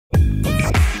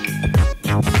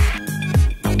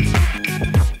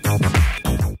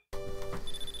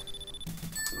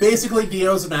Basically,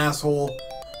 Dio's an asshole.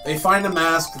 They find a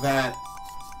mask that,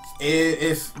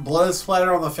 if blood is splattered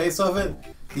on the face of it,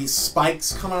 these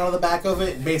spikes come out of the back of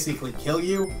it and basically kill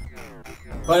you.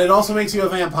 But it also makes you a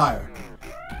vampire.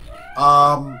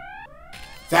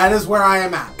 That is where I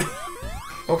am at.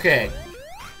 Okay.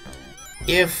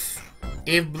 If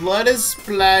blood is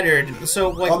splattered, so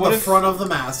like on what the if front of the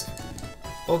mask?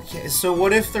 Okay, so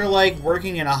what if they're like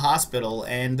working in a hospital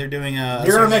and they're doing a?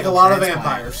 You're gonna make a lot of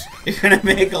vampires. You're gonna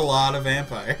make a lot of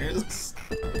vampires.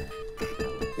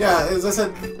 Yeah, as I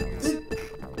said,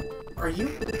 are you?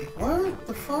 What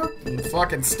the fuck?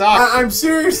 Fucking stop! I'm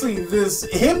seriously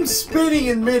him spinning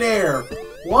in midair.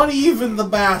 What even the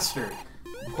bastard?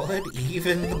 What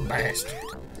even the bastard?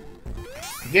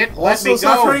 Let me Also, go!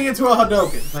 stop turning into a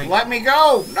Hadoken. Let me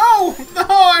go! No!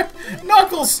 No!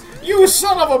 Knuckles! You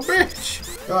son of a bitch!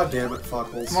 God damn it,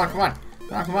 Fuckles. Come on, come on.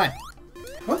 Come on, come on.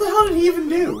 What the hell did he even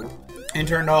do? And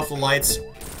turned off the lights.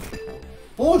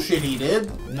 Bullshit he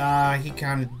did. Nah, he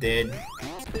kinda did.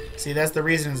 See, that's the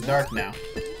reason it's dark now.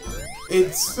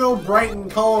 It's still bright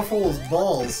and colorful as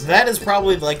balls. That is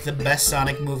probably, like, the best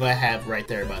Sonic move I have right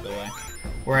there, by the way.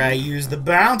 Where I use the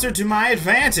bouncer to my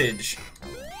advantage.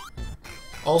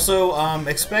 Also,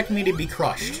 expect me to be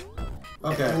crushed.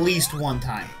 Okay. At least one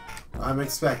time. I'm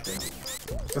expecting.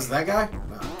 Because of that guy?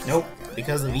 No. Nope.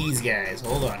 Because of these guys.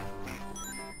 Hold on.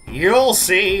 You'll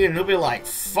see, and you'll be like,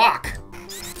 fuck!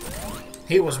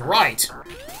 He was right.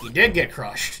 He did get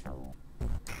crushed.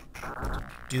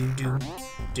 Do-do.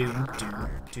 Do-do.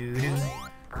 Do-do.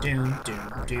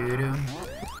 Do-do.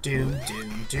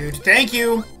 Do-do. Thank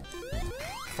you!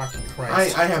 Fucking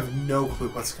Christ. I have no clue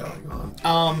what's going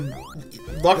on.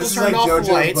 Knuckles turned off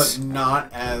the lights. But not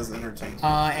as entertaining.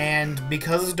 And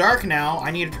because it's dark now,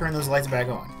 I need to turn those lights back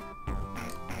on.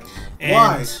 And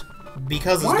why?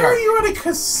 Because it's dark. Why are you at a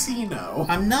casino?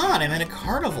 I'm not. I'm in a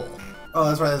carnival. Oh,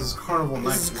 that's right. This is Carnival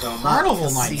Night Zone. Carnival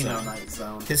Night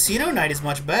Zone. Casino Night is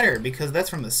much better because that's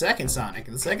from the second Sonic.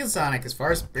 And the second Sonic is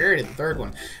far superior to the third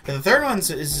one. But the third one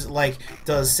is like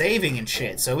does saving and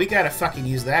shit. So we gotta fucking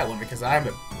use that one because I'm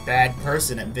a bad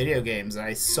person at video games.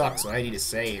 I suck, so I need to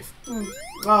save.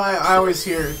 Well, I always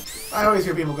hear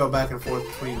people go back and forth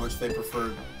between which they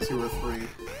prefer 2 or 3.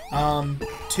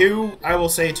 2, I will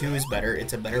say 2 is better.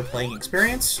 It's a better playing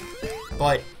experience,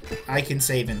 but I can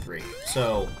save in 3.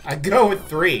 So, I go with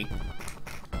 3.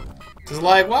 It's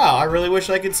like, wow, I really wish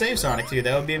I could save Sonic 2.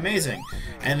 That would be amazing.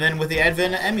 And then with the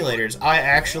advent of emulators, I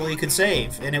actually could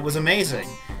save, and it was amazing.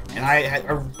 And I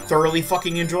thoroughly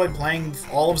fucking enjoyed playing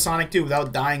all of Sonic 2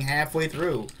 without dying halfway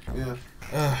through. Yeah.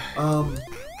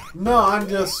 No, I'm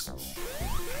just...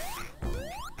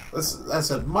 As I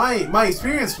said, my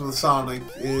experience with Sonic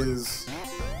is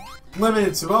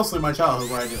limited to mostly my childhood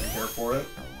where I didn't care for it.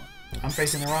 I'm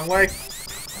facing the wrong way.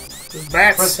 There's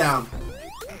bats. Press down.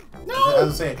 No!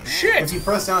 As I say, shit! If you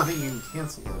press down, I think you can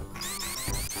cancel it.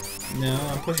 No,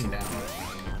 I'm pushing down.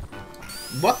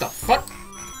 What the fuck?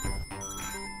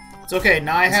 It's okay,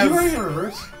 now I have... Is he running in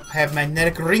reverse? I have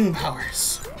magnetic ring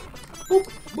powers. Boop,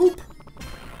 boop.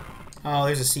 Oh,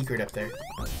 there's a secret up there.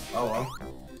 Oh well.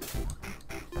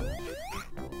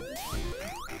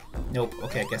 Nope,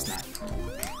 okay, guess not.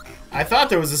 I thought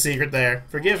there was a secret there.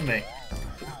 Forgive me.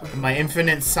 My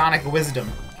infinite Sonic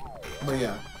wisdom. But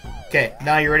yeah. Okay,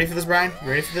 now you ready for this, Brian? You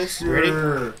ready for this? You ready?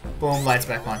 Sure. Boom, lights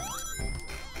back on.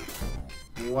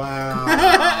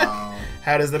 Wow.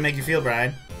 How does that make you feel,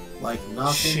 Brian? Like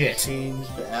nothing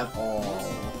changed at all.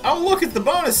 Oh, look, it's the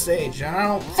bonus stage. I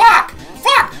don't... Fuck!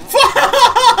 Fuck! Fuck!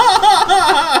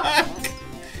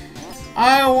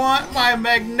 I want my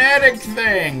magnetic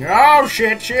thing. Oh,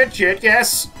 shit, shit, shit,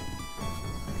 yes.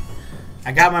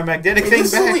 I got my magnetic thing back.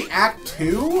 Is this only Act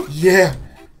 2? Yeah.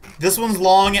 This one's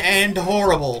long and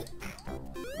horrible.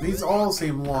 These all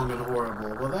seem long and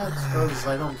horrible. Well, that's because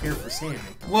I don't care for Sammy.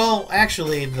 Well,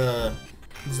 actually, the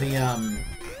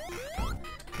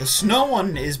snow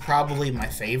one is probably my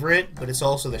favorite, but it's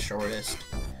also the shortest.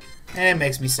 And it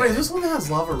makes me sad. Wait, this one has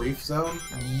Lava Reef Zone?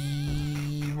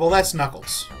 Well, that's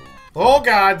Knuckles. Oh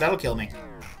god, that'll kill me.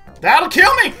 That'll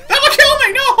kill me! That'll kill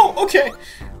me! No! Okay.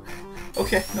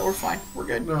 Okay, no, we're fine. We're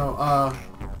good. No,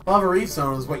 Lava Reef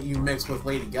Zone is what you mix with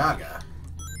Lady Gaga.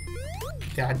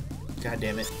 God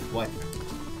damn it. What?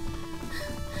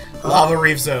 Lava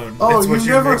Reef Zone. Oh, that's what you've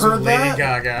you never mix heard with that? Lady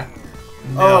Gaga.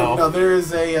 No. Oh, no,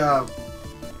 there's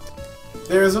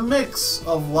a mix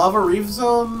of Lava Reef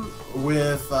Zone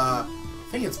with, I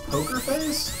think it's Poker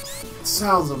Face? It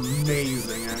sounds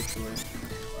amazing, actually.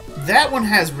 That one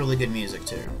has really good music,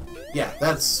 too. Yeah,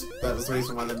 that's the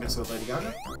reason why they mix it with Lady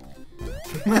Gaga.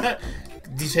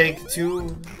 You take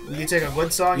a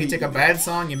good song, you take a bad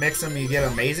song, you mix them, you get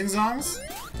amazing songs?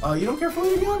 You don't care for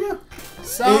Lady Gaga?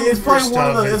 Some It's probably one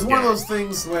of stuff the, is it's one of good. those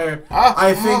things where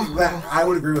I think that I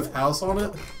would agree with House on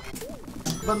it,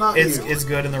 but not you. It's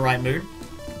good in the right mood.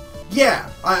 Yeah,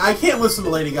 I can't listen to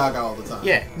Lady Gaga all the time.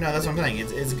 Yeah, no, that's what I'm saying.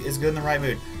 It's good in the right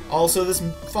mood. Also, this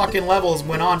fucking levels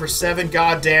went on for 7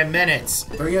 goddamn minutes.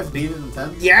 Don't you have to beat it in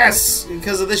 10? Yes,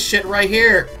 because of this shit right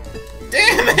here.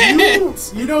 Damn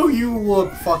it! You know you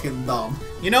look fucking dumb.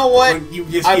 You know what? When you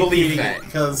just I keep believe beating that. it,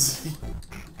 because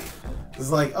it's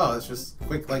like, oh, it's just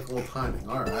quick, like, little timing.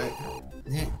 Alright.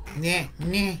 You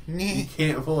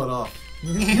can't pull it off.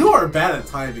 You are bad at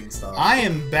timing stuff. I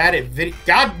am bad at video.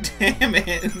 God damn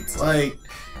it! Like,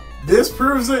 this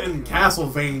proves it, and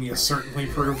Castlevania certainly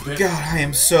proved it. God, I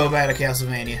am so bad at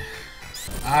Castlevania.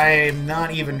 I'm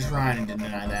not even trying to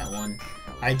deny that one.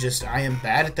 I am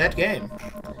bad at that game.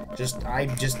 I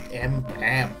just am.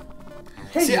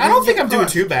 Hey, See, I don't think I'm doing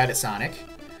too bad at Sonic.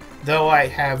 Though I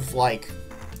have, like,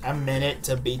 a minute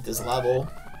to beat this level.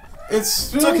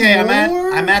 It's okay,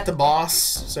 I'm at the boss,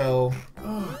 so...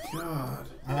 Oh, God.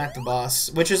 I'm at the boss,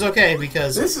 which is okay,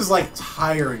 because... This is, like,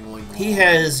 tiringly long. He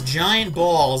has giant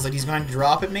balls that he's going to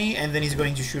drop at me, and then he's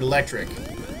going to shoot electric.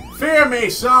 Fear me,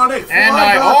 Sonic! And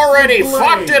I already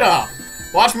fucked it up!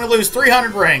 Watch me lose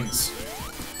 300 rings.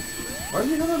 Why do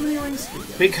you have that many rings?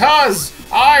 Because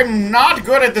I'm not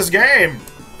good at this game!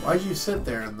 Why'd you sit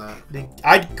there in that?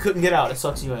 I couldn't get out, it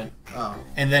sucks you in. Oh.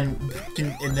 And then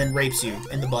rapes you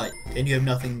in the butt, and you have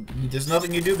nothing, there's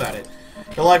nothing you do about it.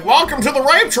 They're like, welcome to the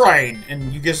rape train!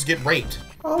 And you just get raped.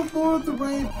 Oh, board the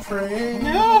rape train!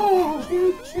 No!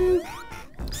 Choo choo!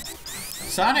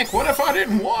 Sonic, what if I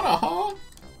didn't wanna, huh?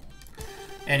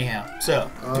 Anyhow,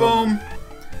 so, boom.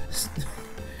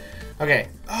 Okay.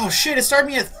 Oh shit, it started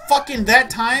me at fucking that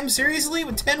time? Seriously?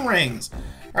 With 10 rings.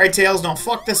 Alright, Tails, don't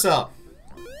fuck this up.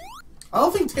 I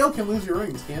don't think Tail can lose your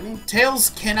rings, can he? Tails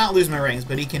cannot lose my rings,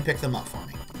 but he can pick them up for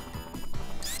me.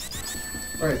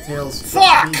 Alright, Tails.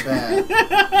 Fuck! Be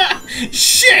bad.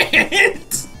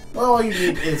 Shit! Well, all you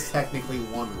need is technically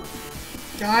 1 ring.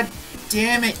 God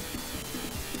damn it.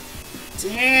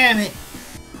 Damn it.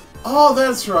 Oh,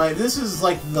 that's right. This is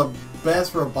like the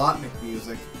best Robotnik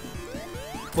music.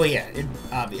 Well, yeah,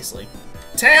 obviously.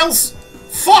 Tails!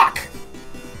 Fuck!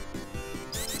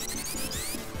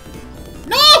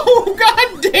 No!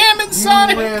 God damn it,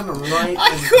 Sonic! You ran right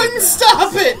I into couldn't that.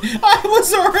 stop it! I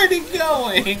was already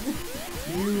going!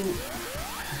 You...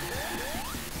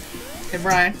 Hey,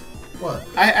 Brian. What?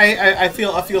 I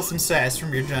feel some sass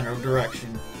from your general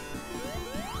direction.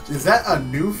 Is that a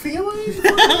new feeling?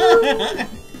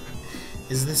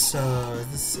 Is this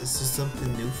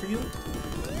something new for you?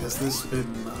 Has this been,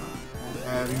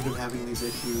 have you been having these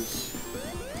issues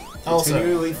Also,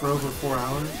 continually for over 4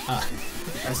 hours?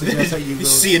 I suggest that you go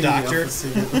see a doctor. A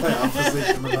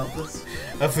physician about this.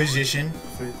 A physician.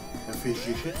 A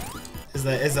physician? Is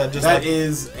that just That like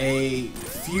is a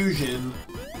fusion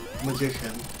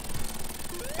magician.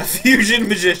 a fusion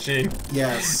magician?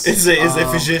 Yes. Is a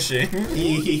physician.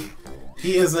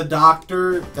 He is a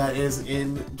doctor that is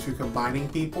into combining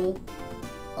people.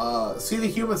 See the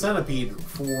Human Centipede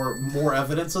for more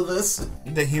evidence of this.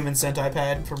 The human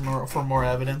centipede for more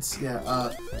evidence.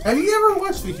 Yeah. Have you ever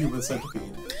watched the Human Centipede?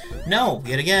 No,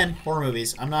 yet again, horror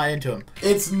movies. I'm not into them.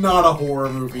 It's not a horror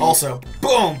movie. Also,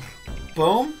 boom,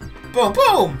 boom, boom,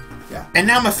 boom. Yeah. And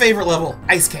now my favorite level,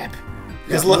 Ice Cap.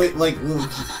 Because look, like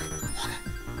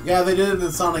yeah, they did it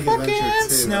in Sonic fucking Adventure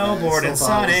too. snowboard and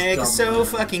Sonic is so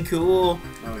fucking cool.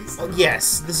 No, he's Oh, not.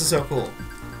 yes, this is so cool.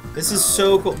 This is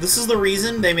so cool. This is the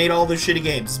reason they made all those shitty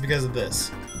games, is because of this.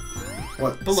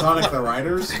 What? But look, Sonic look. the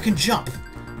Riders? I can jump.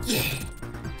 Yeah.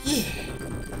 Yeah.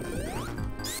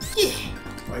 Yeah.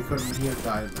 Why couldn't he have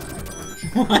died in that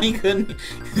avalanche? Why couldn't...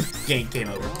 Game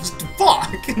over. Just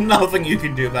fuck! Nothing you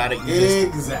can do about it.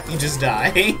 Exactly. You just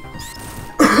die.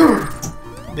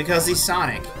 Because he's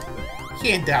Sonic. He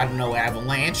ain't died in no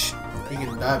avalanche. He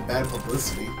can die of bad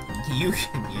publicity. You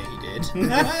can... Yeah, he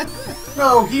did.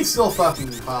 No, he's still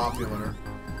fucking popular.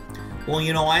 Well,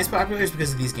 you know why he's popular? It's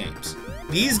because of these games.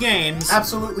 These games...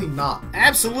 Absolutely not.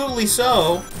 Absolutely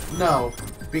so. No.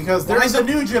 Because Why there's the a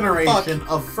new generation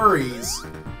of furries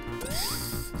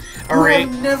Alright.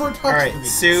 who have never touched Alright,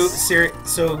 these.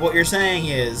 so what you're saying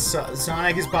is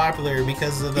Sonic is popular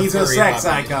because of the He's a furry sex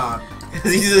population. icon.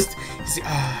 He's just...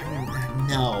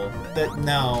 no.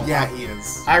 No. Yeah, he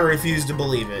is. I refuse to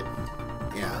believe it.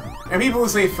 Yeah. And people who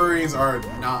say furries are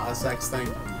not a sex thing,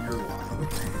 you're lying.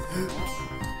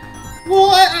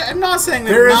 Well, I'm not saying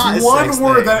they're There is not a one sex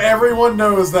word thing. that everyone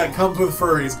knows that comes with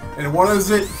furries, and what is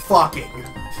it? Fucking.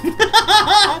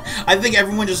 I think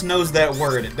everyone just knows that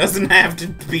word. It doesn't have to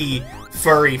be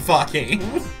furry fucking.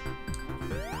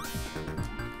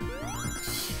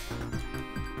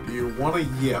 want a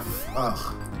yiff.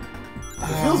 Ugh.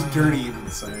 It feels dirty even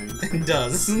saying. It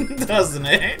does, doesn't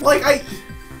it? Like,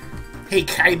 Hey,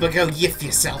 Kaiba, go yiff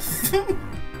yourself.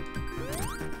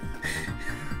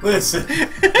 Listen,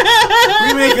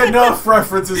 we make enough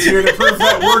references here to prove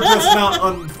that we're just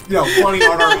not, funny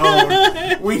on our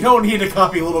own. We don't need to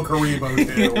copy Little Karibo,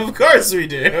 too. Of course we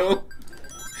do.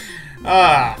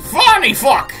 Funny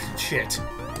fuck! Shit.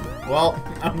 Well,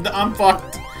 I'm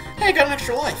fucked. Hey, I got an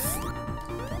extra life.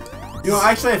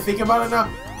 Actually, I think about it now.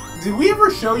 Did we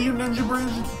ever show you Ninja Bridge?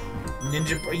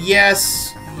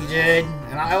 Yes, you did.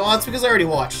 And well, that's because I already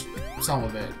watched some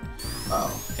of it. Oh.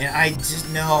 And I just,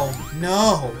 no.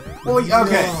 Well,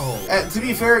 okay. No. To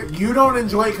be fair, you don't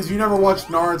enjoy it because you never watched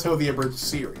Naruto the Abridged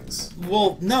series.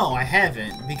 Well, no, I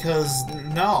haven't. Because,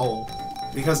 no.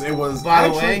 Because it was By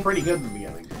the actually way, pretty good in the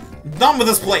beginning. I'm done with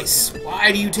this place.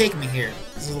 Why do you take me here?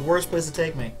 This is the worst place to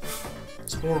take me.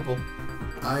 It's horrible.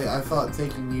 I thought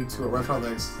taking you to a restaurant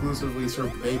that exclusively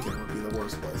served bacon would be the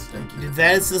worst place. Thank you.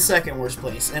 That's the second worst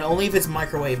place, and only if it's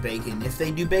microwave bacon. If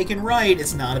they do bacon right,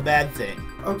 it's not a bad thing.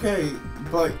 Okay,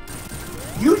 but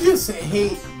you just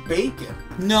hate bacon.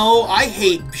 No, I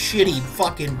hate shitty,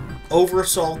 fucking,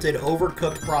 oversalted,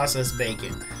 overcooked processed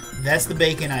bacon. That's the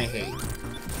bacon I hate.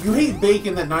 You hate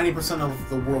bacon that 90% of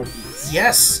the world eats.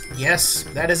 Yes,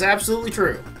 that is absolutely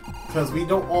true. Because we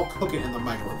don't all cook it in the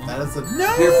microwave. That is a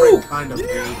No! different kind of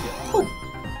bacon. No!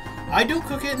 I don't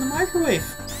cook it in the microwave.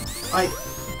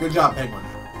 Good job, Penguin.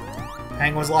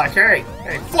 Penguin's like, hey,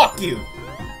 fuck you!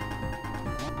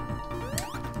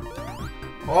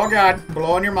 Oh god,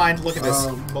 blowing your mind. Look at this.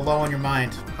 Blowing your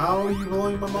mind. How are you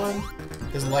blowing my mind?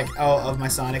 Because, of my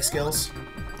Sonic skills.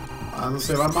 I was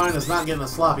gonna say, my mind is not getting a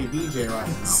sloppy BJ right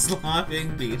now.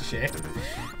 Slopping BJ.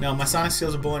 No, my Sonic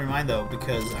skills are blowing your mind, though,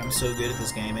 because I'm so good at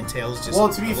this game, and Tails just Well,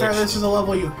 to be glitched. fair, this is a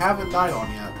level you haven't died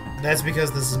on yet. That's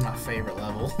because this is my favorite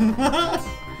level.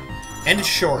 And it's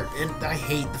short, and I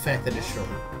hate the fact that it's short.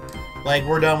 Like,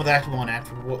 we're done with Act 1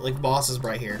 after, like, the boss is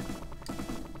right here.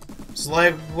 It's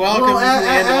like, welcome to the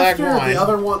end of Act 1. The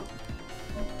other one...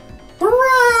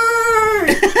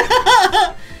 Hooray!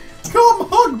 Come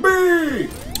hug me!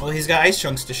 Well, he's got ice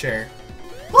chunks to share.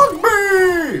 Hug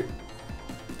me!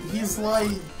 He's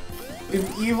like an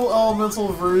evil elemental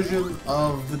version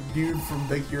of the dude from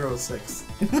Big Hero 6.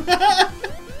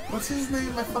 What's his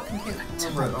name? I fucking can't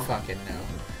remember. I don't fucking know.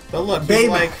 But look, Baymax. he's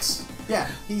like... Yeah.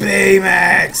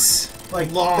 Baymax! Like,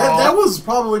 that was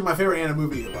probably my favorite anime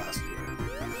movie last year.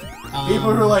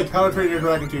 People who are like, How to Train Your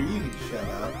Dragon 2, you can shut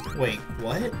up. Wait,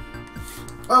 what?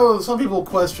 Oh, some people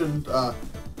questioned,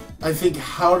 I think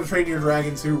How to Train Your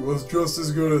Dragon 2 was just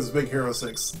as good as Big Hero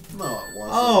 6. No, it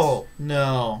wasn't. Oh,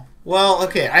 no. Well,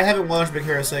 okay, I haven't watched Big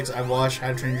Hero 6. I've watched How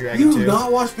to Train Your Dragon 2. You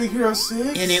not watched Big Hero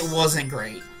 6? And it wasn't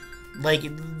great. Like,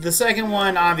 the second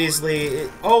one, obviously...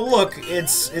 oh, look,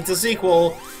 it's a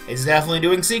sequel. It's definitely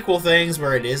doing sequel things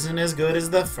where it isn't as good as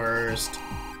the first.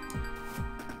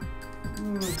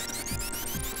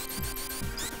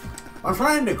 I'm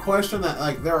trying to question that,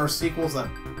 like, there are sequels that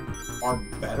are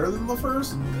better than the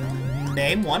first.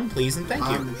 Name one, please, and thank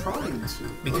you. I'm trying to.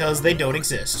 Because they don't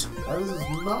exist. That is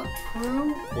not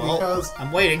true. Well, because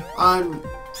I'm waiting. I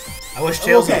wish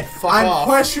Tails would fuck off. I'm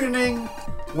questioning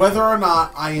whether or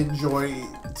not I enjoy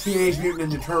Teenage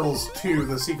Mutant Ninja Turtles 2,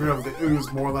 The Secret of the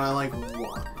Ooze, more than I like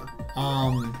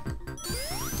 1.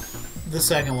 The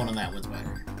second one on that one's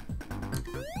better.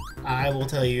 I will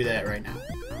tell you that right now.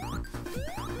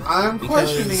 I'm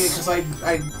questioning it because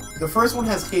the first one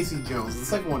has Casey Jones, the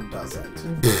second one doesn't.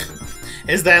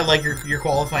 Is that like your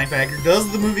qualifying factor?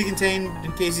 Does the movie contain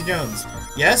Casey Jones?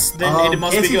 Yes, then it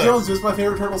must be good. Casey Jones is my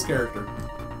favorite Turtles character.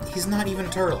 He's not even a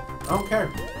turtle. I don't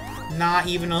care. Not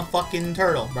even a fucking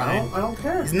turtle, Brian. I don't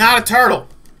care. He's not a turtle.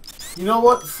 You know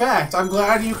what? Fact. I'm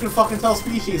glad you can fucking tell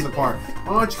species apart.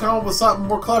 Why don't you come up with something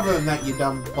more clever than that, you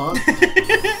dumb bunk?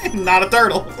 Not a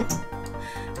turtle.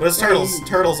 But it's turtles.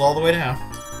 Turtles all the way down.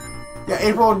 Yeah,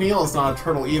 April O'Neil is not a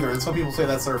turtle either, and some people say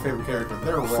that's their favorite character.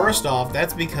 They're wrong. First off,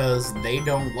 that's because they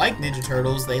don't like Ninja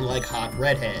Turtles, they like hot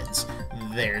redheads.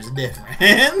 There's a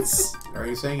difference. Are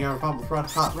you saying you have a problem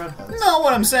with hot redheads? No,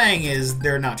 what I'm saying is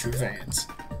they're not true fans.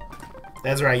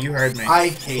 That's right, you heard me. I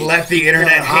hate Let the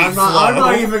internet hate flow. I'm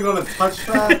not even going to touch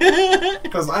that,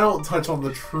 because I don't touch on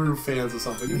the true fans of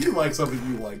something. If you like something,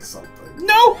 you like something.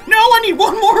 No, I need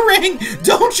one more ring!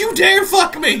 Don't you dare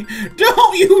fuck me!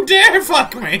 Don't you dare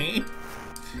fuck me!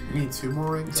 You need 2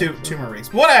 more rings? Two more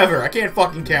rings. Whatever, I can't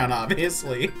fucking count,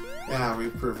 obviously. Yeah,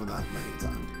 we've proven that many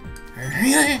times.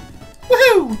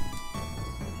 Woohoo!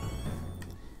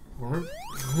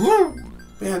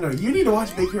 Yeah, no, you need to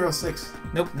watch Big Hero 6.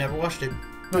 Nope, never watched it.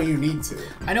 No, you need to.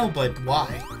 I know, but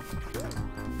why?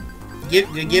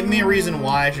 Give me a reason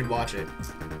why I should watch it.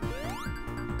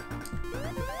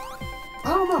 I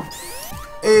don't know.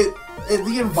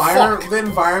 The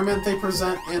environment they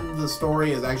present in the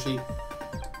story is actually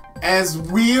as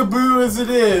weeaboo as it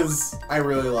is. I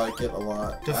really like it a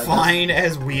lot. Define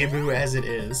as weeaboo as it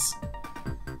is.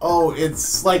 Oh,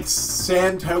 it's like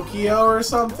San Tokyo or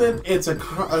something. It's a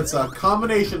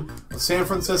combination of San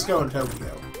Francisco and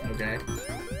Tokyo. Okay.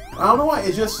 I don't know why.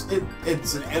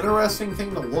 It's an interesting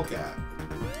thing to look at.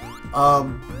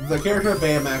 The character of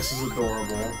Baymax is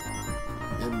adorable,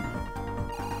 and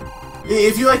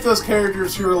if you like those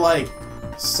characters who are like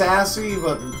sassy,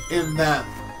 but in that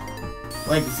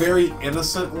like very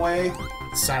innocent way,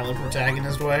 silent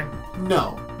protagonist way.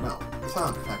 No,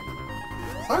 silent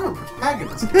protagonist. Silent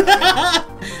protagonist. I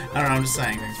don't know. I'm just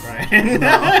saying things,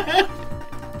 Brian.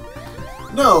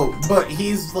 No, but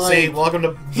he's like... See, welcome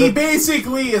to... He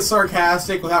basically is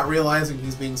sarcastic without realizing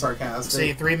he's being sarcastic.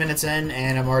 See, 3 minutes in,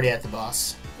 and I'm already at the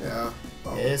boss. Yeah.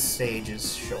 Oh. This stage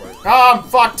is short.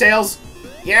 Fuck, Tails!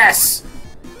 Yes!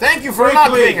 Thank you for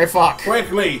not being a fuck!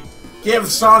 Quickly! Give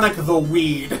Sonic the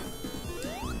weed.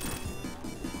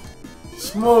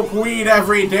 Smoke weed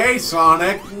every day,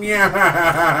 Sonic. Yeah.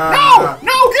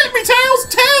 No, get me, Tails!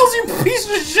 Tails, you piece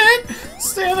of shit!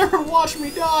 Stand there and watch me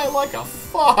die like a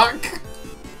fuck.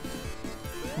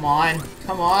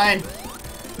 Come on.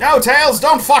 No, Tails,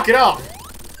 don't fuck it up!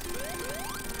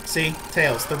 See,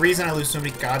 Tails, the reason I lose so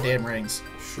many goddamn rings.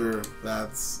 Sure,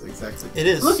 that's exactly... It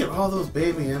is. Look at all those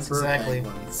baby Emperor penguins.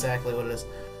 Exactly what it is.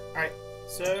 Alright,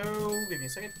 so... give me a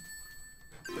second.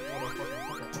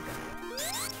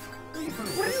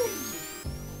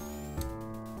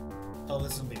 Oh,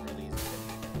 this will be really